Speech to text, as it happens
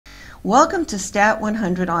Welcome to Stat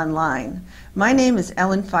 100 Online. My name is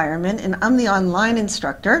Ellen Fireman and I'm the online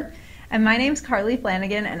instructor. And my name's Carly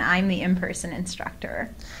Flanagan and I'm the in-person instructor.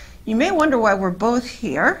 You may wonder why we're both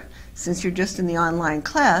here since you're just in the online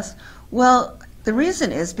class. Well, the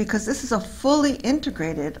reason is because this is a fully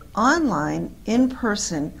integrated online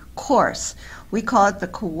in-person course. We call it the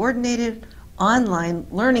Coordinated Online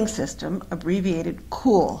Learning System, abbreviated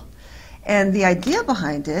COOL. And the idea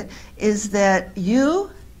behind it is that you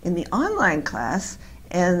in the online class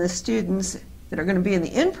and the students that are going to be in the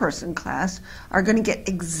in-person class are going to get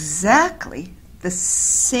exactly the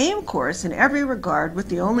same course in every regard, with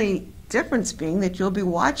the only difference being that you'll be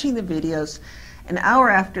watching the videos an hour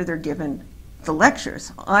after they're given, the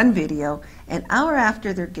lectures on video, an hour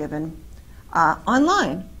after they're given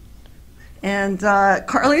online. And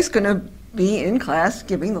Carly's going to be in class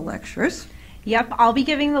giving the lectures. Yep, I'll be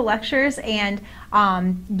giving the lectures, and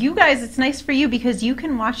you guys, it's nice for you because you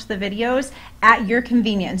can watch the videos at your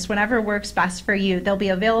convenience, whenever works best for you. They'll be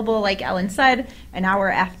available, like Ellen said, an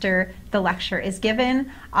hour after the lecture is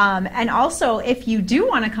given. And also, if you do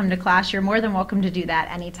want to come to class, you're more than welcome to do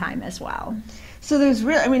that anytime as well. So there's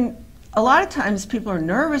really, a lot of times people are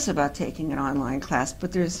nervous about taking an online class,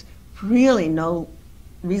 but there's really no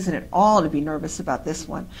reason at all to be nervous about this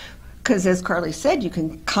one. Because as Carly said, you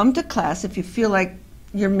can come to class if you feel like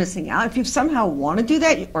you're missing out. If you somehow want to do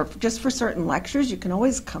that, or just for certain lectures, you can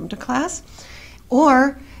always come to class.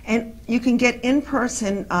 And you can get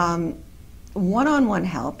in-person one-on-one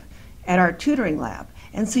help at our tutoring lab.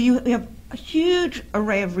 And so you have a huge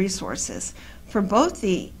array of resources for both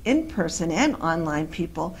the in-person and online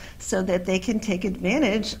people so that they can take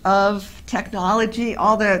advantage of technology,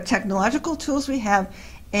 all the technological tools we have,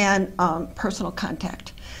 and personal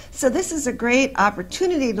contact. So this is a great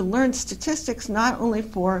opportunity to learn statistics, not only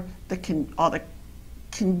for all the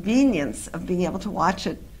convenience of being able to watch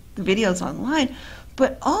the videos online,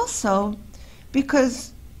 but also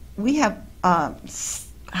because we have, how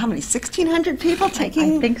many, 1,600 people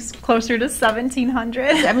taking? I think it's closer to 1,700.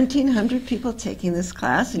 1,700 people taking this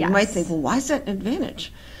class, and yes. You might think, well, why is that an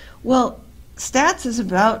advantage? Well, stats is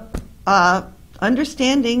about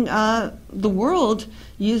understanding the world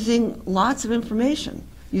using lots of information,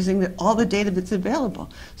 using all the data that's available.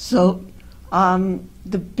 So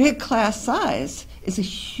the big class size is a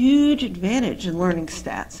huge advantage in learning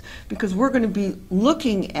stats because we're going to be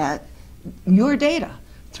looking at your data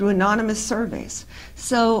through anonymous surveys.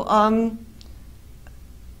 So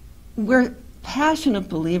we're passionate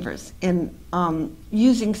believers in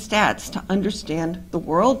using stats to understand the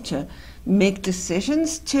world, to make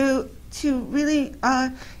decisions, to really,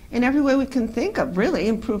 in every way we can think of, really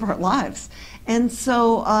improve our lives. And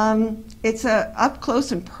so it's a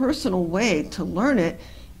up-close and personal way to learn it,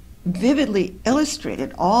 vividly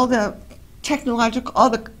illustrated. All the technological,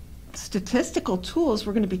 all the statistical tools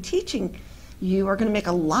we're going to be teaching you are going to make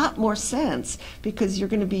a lot more sense because you're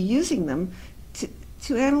going to be using them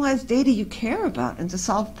to analyze data you care about and to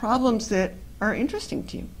solve problems that are interesting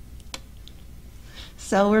to you.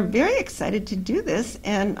 So we're very excited to do this,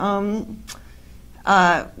 and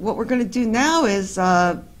what we're going to do now is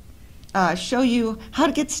show you how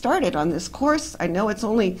to get started on this course. I know it's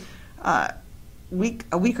only a week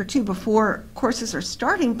or two before courses are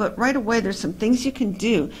starting, but right away there's some things you can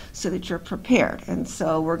do so that you're prepared, and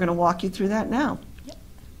so we're going to walk you through that now.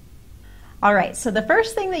 All right, so the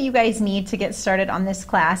first thing that you guys need to get started on this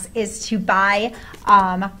class is to buy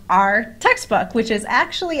our textbook, which is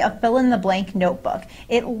actually a fill-in-the-blank notebook.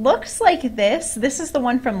 It looks like this. This is the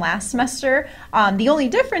one from last semester. The only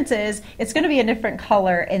difference is it's going to be a different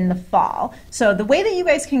color in the fall. So the way that you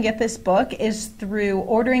guys can get this book is through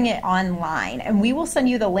ordering it online, and we will send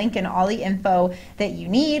you the link and all the info that you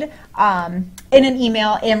need in an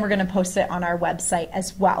email, and we're going to post it on our website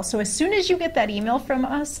as well. So as soon as you get that email from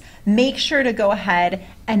us, make sure to go ahead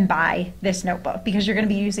and buy this notebook because you're going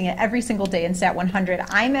to be using it every single day in Stat 100.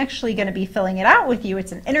 I'm actually going to be filling it out with you.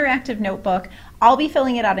 It's an interactive notebook. I'll be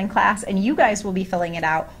filling it out in class, and you guys will be filling it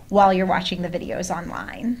out while you're watching the videos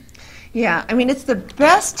online. Yeah, it's the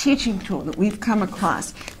best teaching tool that we've come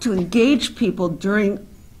across to engage people during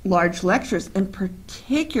large lectures, and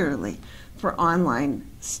particularly for online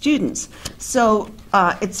students. So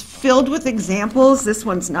it's filled with examples. This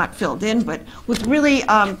one's not filled in, but with really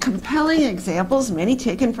compelling examples, many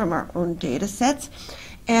taken from our own data sets.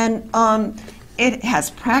 And it has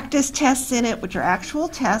practice tests in it, which are actual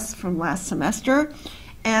tests from last semester.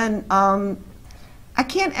 And I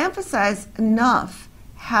can't emphasize enough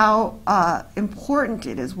how important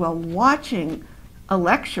it is while watching a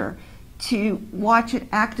lecture to watch it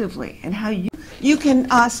actively, and how you can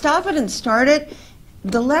stop it and start it.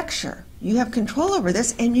 The lecture you have control over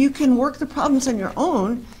this, and you can work the problems on your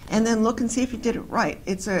own and then look and see if you did it right.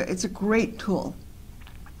 It's a great tool.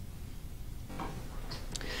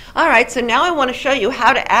 All right, so now I want to show you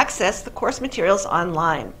how to access the course materials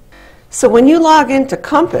online. So when you log into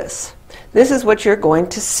Compass, this is what you're going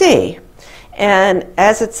to see. And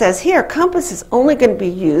as it says here, Compass is only going to be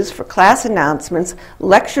used for class announcements,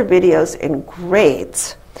 lecture videos, and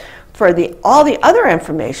grades. For all the other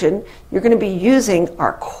information, you're going to be using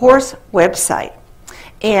our course website.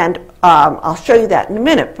 And I'll show you that in a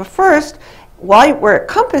minute. But first, while we're at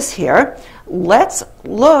Compass here, let's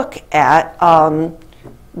look at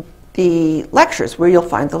the lectures, where you'll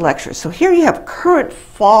find the lectures. So here you have current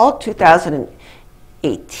fall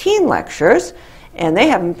 2018 lectures, and they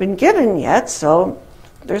haven't been given yet, so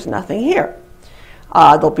there's nothing here.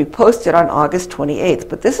 They'll be posted on August 28th,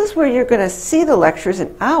 but this is where you're going to see the lectures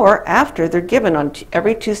an hour after they're given on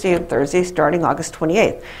every Tuesday and Thursday starting August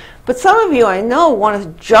 28th. But some of you, I know, want to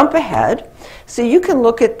jump ahead, so you can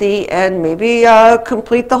look at and maybe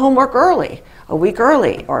complete the homework early, a week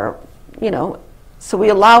early, or, so we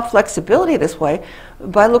allow flexibility this way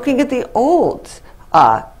by looking at the old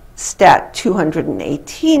Stat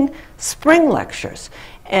 218 spring lectures.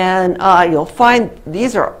 And you'll find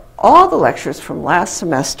these are all the lectures from last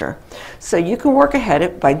semester. So you can work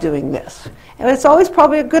ahead by doing this. And it's always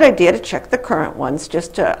probably a good idea to check the current ones.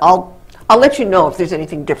 I'll let you know if there's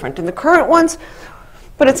anything different in the current ones.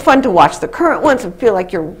 But it's fun to watch the current ones and feel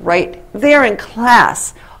like you're right there in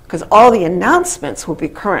class, because all the announcements will be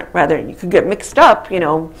current. Rather, you could get mixed up,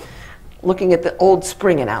 looking at the old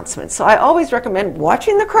spring announcements. So I always recommend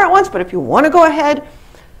watching the current ones, but if you want to go ahead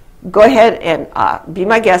and be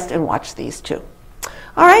my guest and watch these too.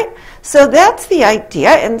 All right, so that's the idea.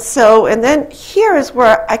 And then here is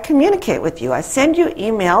where I communicate with you. I send you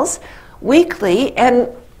emails weekly and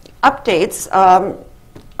updates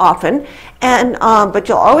often, but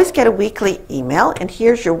you'll always get a weekly email, and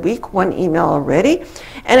here's your week 1 email already,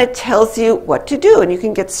 and it tells you what to do, and you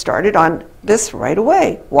can get started on this right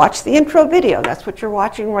away. Watch the intro video. That's what you're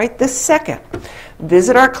watching right this second.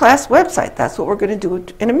 Visit our class website. That's what we're going to do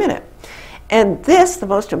in a minute. And the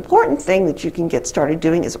most important thing that you can get started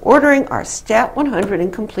doing is ordering our Stat 100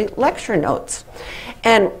 Incomplete Lecture Notes.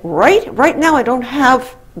 And right now I don't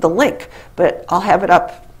have the link, but I'll have it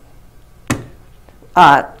up.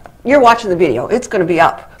 You're watching the video. It's going to be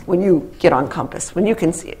up when you get on Compass. When you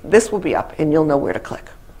can see it, this will be up, and you'll know where to click.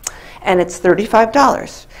 And it's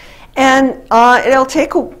 $35. And it'll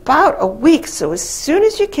take about a week, so as soon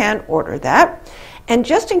as you can, order that. And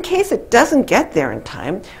just in case it doesn't get there in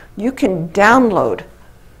time, you can download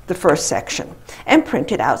the first section and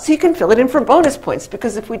print it out so you can fill it in for bonus points.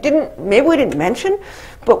 Because maybe we didn't mention,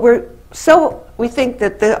 but we think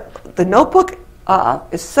that the notebook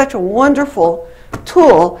is such a wonderful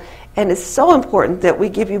tool, and it's so important that we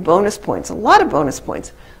give you bonus points, a lot of bonus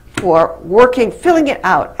points, for filling it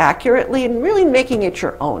out accurately and really making it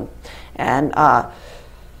your own. And now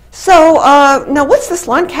what's this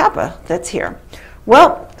Lawn Kappa that's here?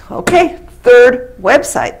 Well, okay, third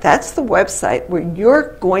website. That's the website where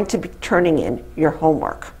you're going to be turning in your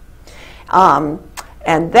homework.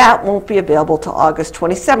 And that won't be available till August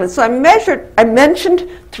 27th. So I mentioned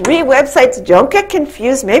 3 websites. Don't get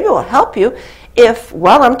confused. Maybe it will help you if,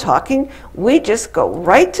 while I'm talking, we just go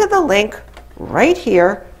right to the link right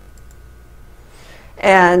here.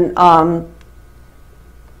 And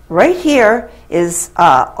right here is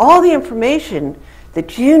all the information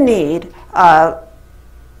that you need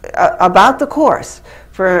about the course.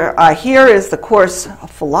 Here is the course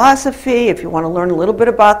philosophy. If you want to learn a little bit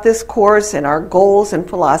about this course and our goals and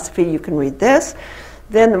philosophy, you can read this.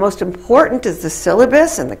 Then the most important is the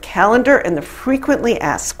syllabus and the calendar and the frequently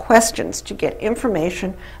asked questions to get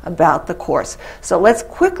information about the course. So let's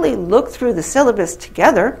quickly look through the syllabus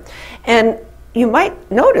together. And you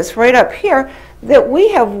might notice right up here that we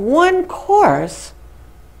have one course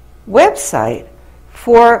website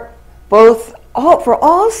for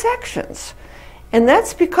all sections. And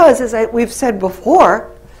that's because, as we've said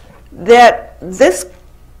before, that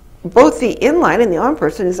both the inline and the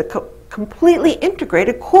on-person is a completely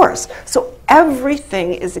integrated course. So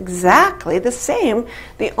everything is exactly the same.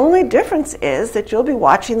 The only difference is that you'll be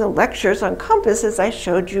watching the lectures on Compass as I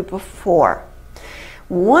showed you before.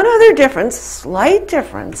 One other difference, slight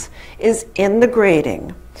difference, is in the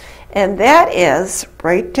grading. And that is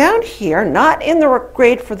right down here, not in the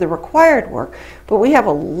grade for the required work, but we have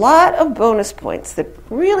a lot of bonus points that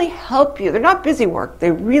really help you. They're not busy work.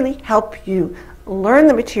 They really help you learn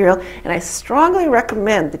the material, and I strongly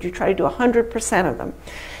recommend that you try to do 100% of them.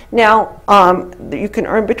 Now, you can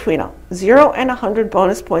earn between 0 and 100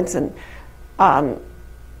 bonus points, and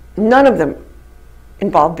none of them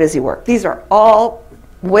involve busy work. These are all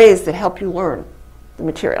ways that help you learn the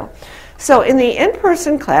material. So in the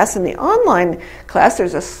in-person class and the online class,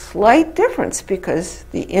 there's a slight difference because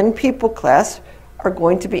the in-people class are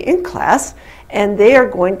going to be in class and they are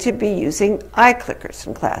going to be using iClickers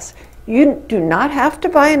in class. You do not have to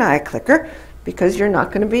buy an iClicker because you're not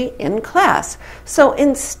going to be in class. So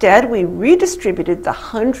instead, we redistributed the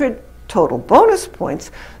 100 total bonus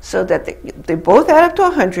points so that they both add up to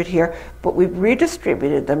 100 here, but we've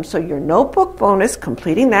redistributed them. So your notebook bonus,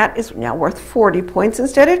 completing that, is now worth 40 points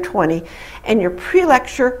instead of 20, and your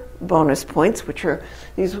pre-lecture bonus points, which are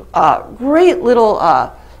these great little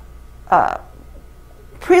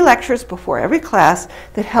pre-lectures before every class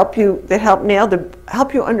that help you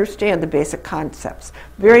understand the basic concepts.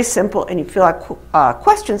 Very simple, and you fill out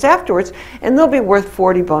questions afterwards, and they'll be worth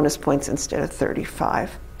 40 bonus points instead of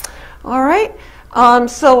 35. All right,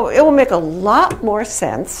 so it will make a lot more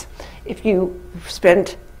sense if you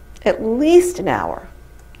spend at least an hour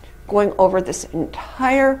going over this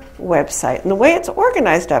entire website. And the way it's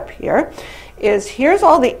organized up here is here's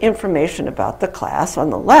all the information about the class on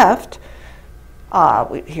the left.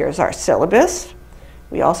 Here's our syllabus.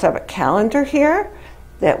 We also have a calendar here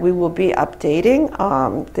that we will be updating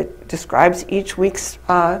that describes each week's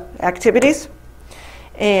activities.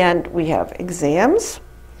 And we have exams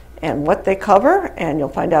and what they cover, and you'll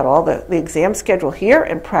find out all the exam schedule here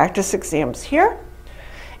and practice exams here.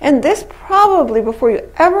 And this probably, before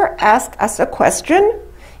you ever ask us a question,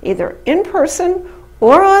 either in person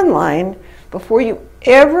or online, before you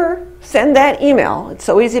ever send that email, it's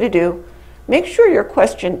so easy to do, make sure your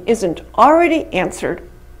question isn't already answered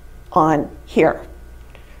on here.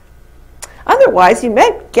 Otherwise, you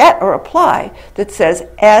may get a reply that says,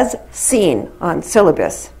 as seen on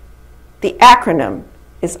syllabus. The acronym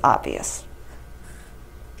is obvious.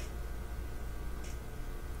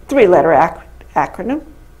 3-letter acronym,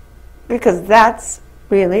 because that's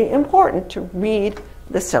really important to read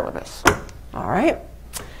the syllabus. All right.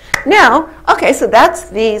 Now, okay, so that's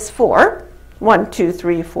these 4. 1, 2,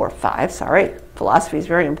 3, 4, 5. Sorry, philosophy is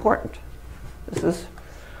very important.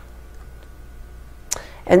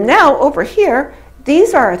 And now over here,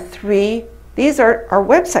 these are our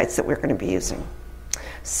websites that we're going to be using.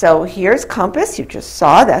 So here's Compass, you just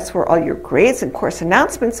saw, that's where all your grades and course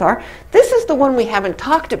announcements are. This is the one we haven't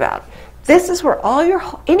talked about. This is where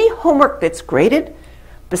any homework that's graded,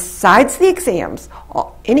 besides the exams,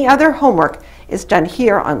 any other homework is done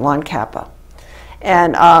here on Lon Kappa.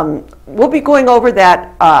 And we'll be going over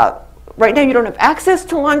that. Right now you don't have access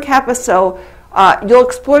to Lon Kappa, so you'll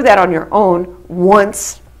explore that on your own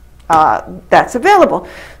once that's available.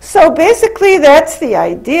 So basically that's the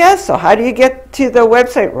idea. So how do you get to the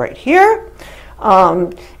website? Right here.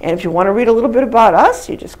 And if you want to read a little bit about us,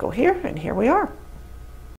 you just go here, and here we are.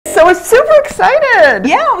 So we're super excited.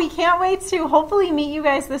 Yeah, we can't wait to hopefully meet you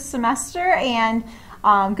guys this semester, and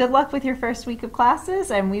good luck with your first week of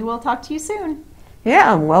classes, and we will talk to you soon.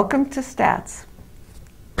 Yeah, and welcome to Stats.